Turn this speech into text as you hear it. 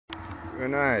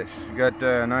Very nice. We got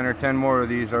 9 or 10 more of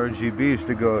these RGBs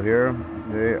to go here.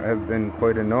 They have been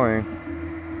quite annoying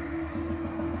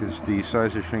because the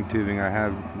size of shrink tubing I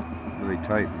have really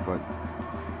tight, but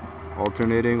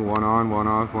alternating, one on, one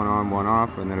off, one on, one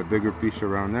off, and then a bigger piece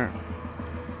around there.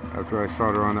 After I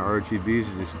solder on the RGBs,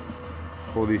 I just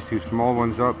pull these two small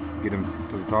ones up, get them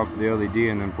to the top of the LED,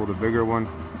 and then pull the bigger one.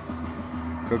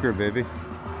 Cooker, baby.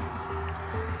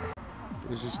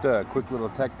 This is just a quick little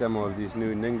tech demo of these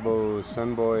new Ningbo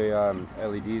Sunboy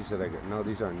LEDs that I got. No,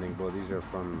 these aren't Ningbo, these are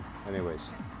from, anyways.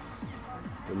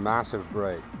 They're massive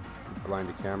bright. Blind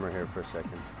the camera here for a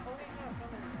second.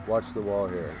 Watch the wall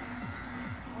here.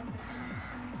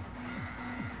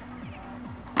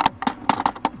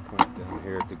 Point down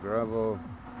here at the gravel.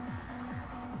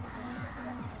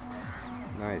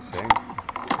 Nice, eh?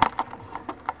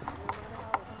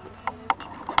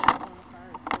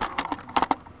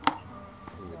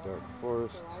 In the dark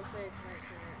forest.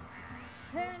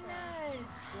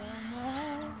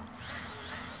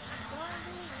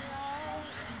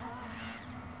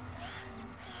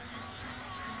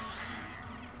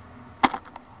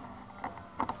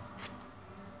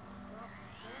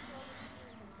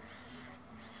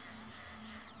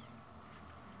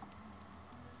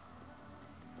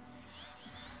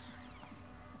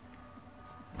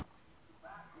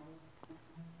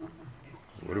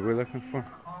 What are we looking for?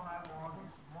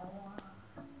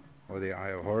 Oh, the Eye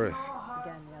of Horus.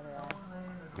 Again, the other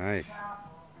eye. Nice.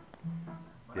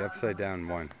 The upside down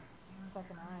one.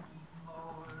 Second eye.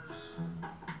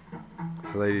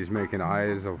 This lady's making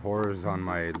eyes of horrors on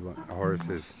my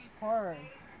horses. Horrors.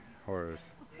 Horrors.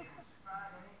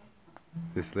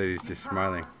 This lady's just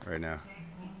smiling right now.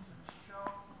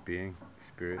 Being,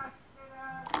 spirit.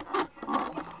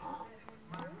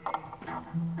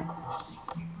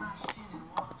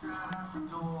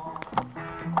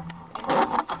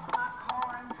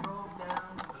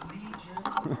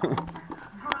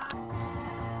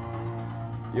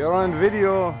 You're on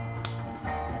video.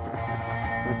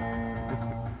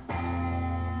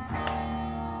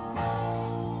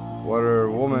 Water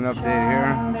Woman update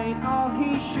here.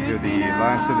 These are the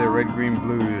last of the red, green,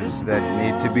 blues that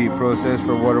need to be processed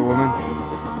for Water Woman.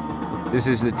 This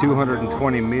is the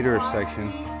 220 meter section,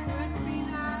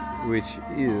 which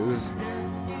is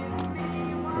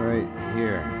right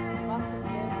here.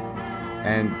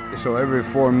 And so every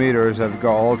 4 meters I've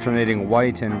got alternating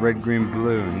white and red, green,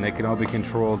 blue, and they can all be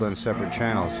controlled on separate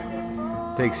channels.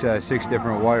 It takes 6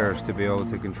 different wires to be able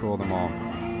to control them all.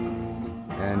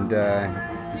 And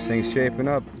this thing's shaping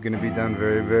up. Going to be done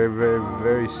very, very, very,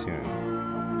 very soon.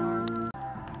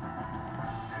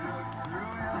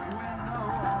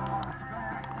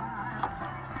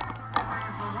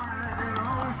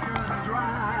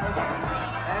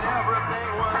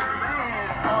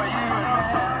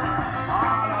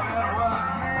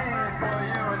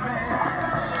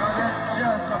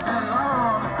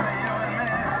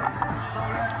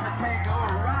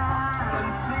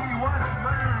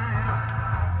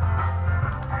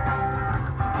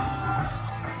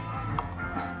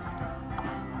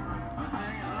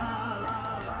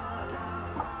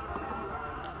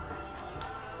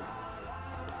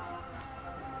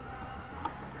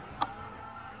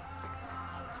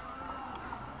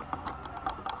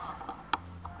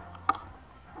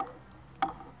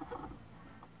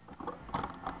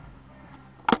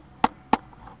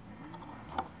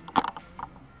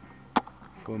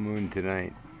 Full moon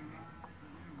tonight.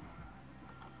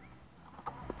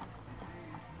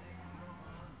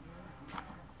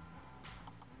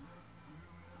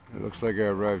 It looks like I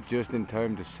arrived just in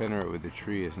time to center it with the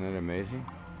tree. Isn't that amazing?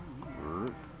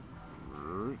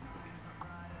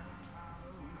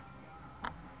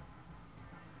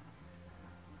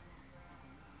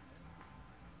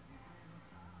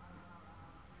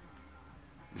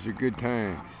 These are good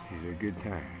times. These are good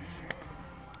times.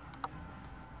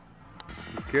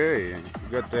 Okay,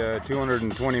 we've got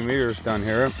 220 meters down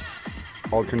here,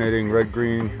 alternating red,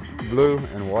 green, blue,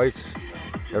 and whites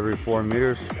every 4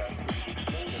 meters.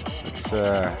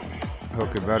 Let's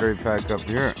hook a battery pack up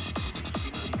here.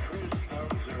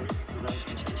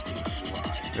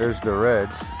 There's the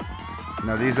reds.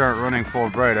 Now these aren't running full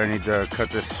bright. I need to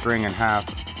cut this string in half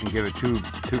and give it two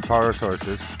power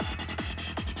sources.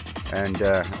 And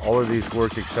all of these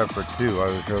work except for 2. I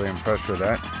was really impressed with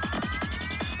that.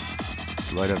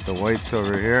 Light up the whites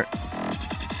over here.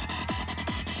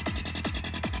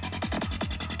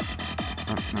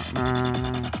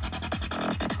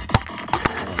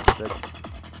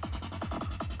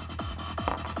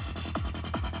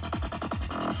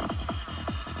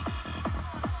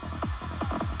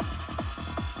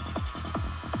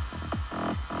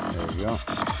 There we go.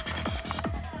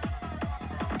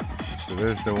 So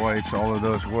there's the whites, all of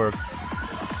those work.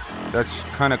 That's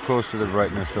kind of close to the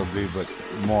brightness they'll be, but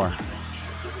more.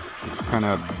 It's kind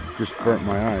of just burnt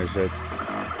my eyes. That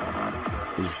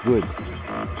is good.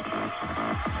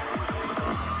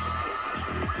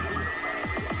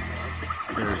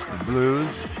 There's the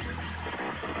blues.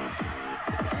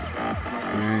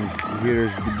 And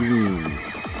here's the greens.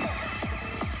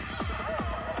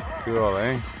 Cool,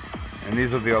 eh? And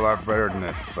these will be a lot better than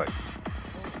this, but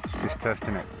just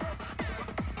testing it.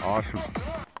 Awesome.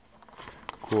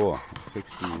 Cool.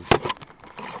 Fix these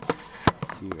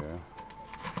here.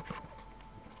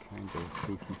 Kind of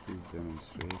frequently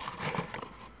demonstrate.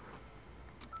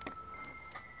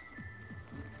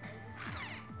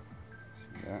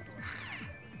 See that?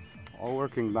 All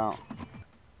working now.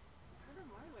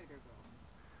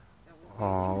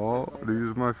 Oh, this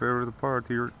is my favorite part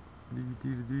here. Okay,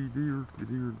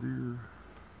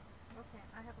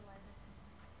 I have a lighter.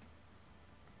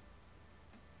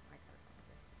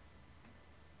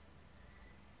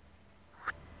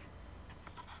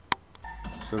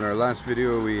 So in our last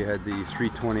video we had the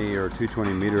 320 or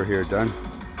 220 meter here done.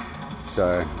 It's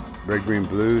red, green,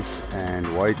 blues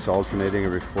and whites alternating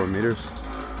every 4 meters.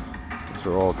 These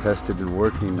are all tested and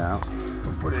working now.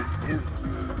 We'll put it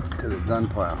into the done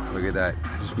pile. Look at that,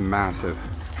 it's massive.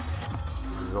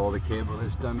 This is all the cable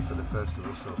is done for the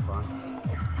festival so far.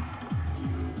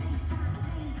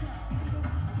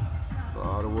 A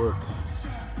lot of work.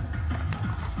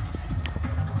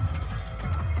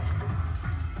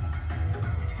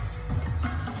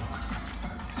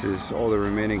 This is all the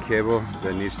remaining cable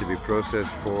that needs to be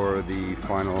processed for the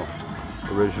final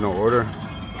original order.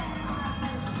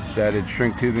 Just added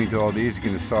shrink tubing to all these.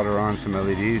 Going to solder on some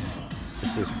LEDs.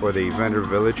 This is for the vendor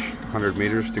village, 100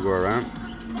 meters to go around.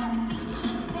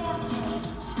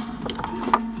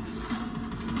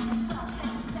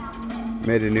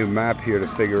 Made a new map here to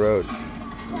figure out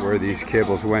where these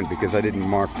cables went because I didn't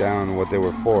mark down what they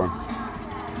were for.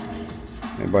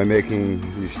 And by making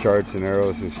these charts and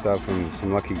arrows and stuff and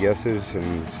some lucky guesses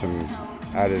and some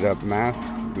added up math,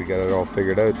 we got it all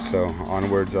figured out. So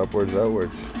onwards, upwards,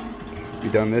 outwards. Be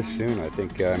done this soon, I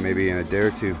think maybe in a day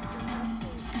or two.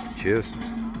 Cheers.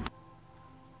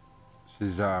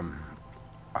 This is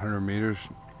 100 meters.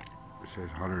 It says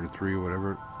 103 or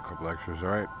whatever. A couple extras,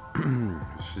 alright.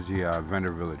 This is the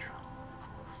vendor village.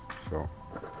 So,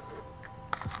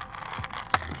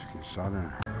 just get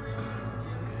solder.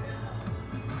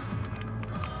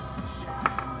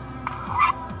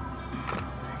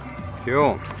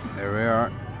 Cool. There we are.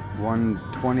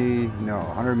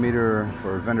 100 meter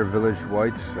for vendor village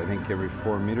whites. I think every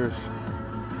 4 meters.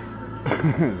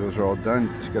 Those are all done.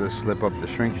 Just got to slip up the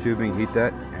shrink tubing, heat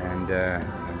that, and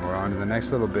we're on to the next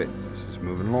little bit. This is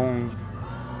moving along.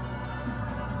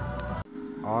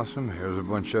 Awesome. Here's a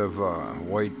bunch of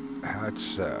white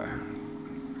hats,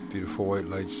 beautiful white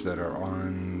lights that are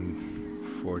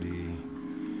on 40.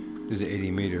 This is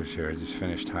 80 meters here. I just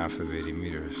finished half of 80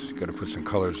 meters. Got to put some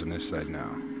colors on this side now.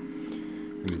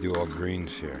 I'm going to do all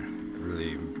greens here.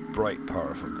 Really bright,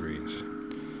 powerful greens.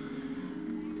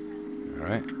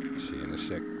 Alright, see you in a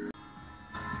sec.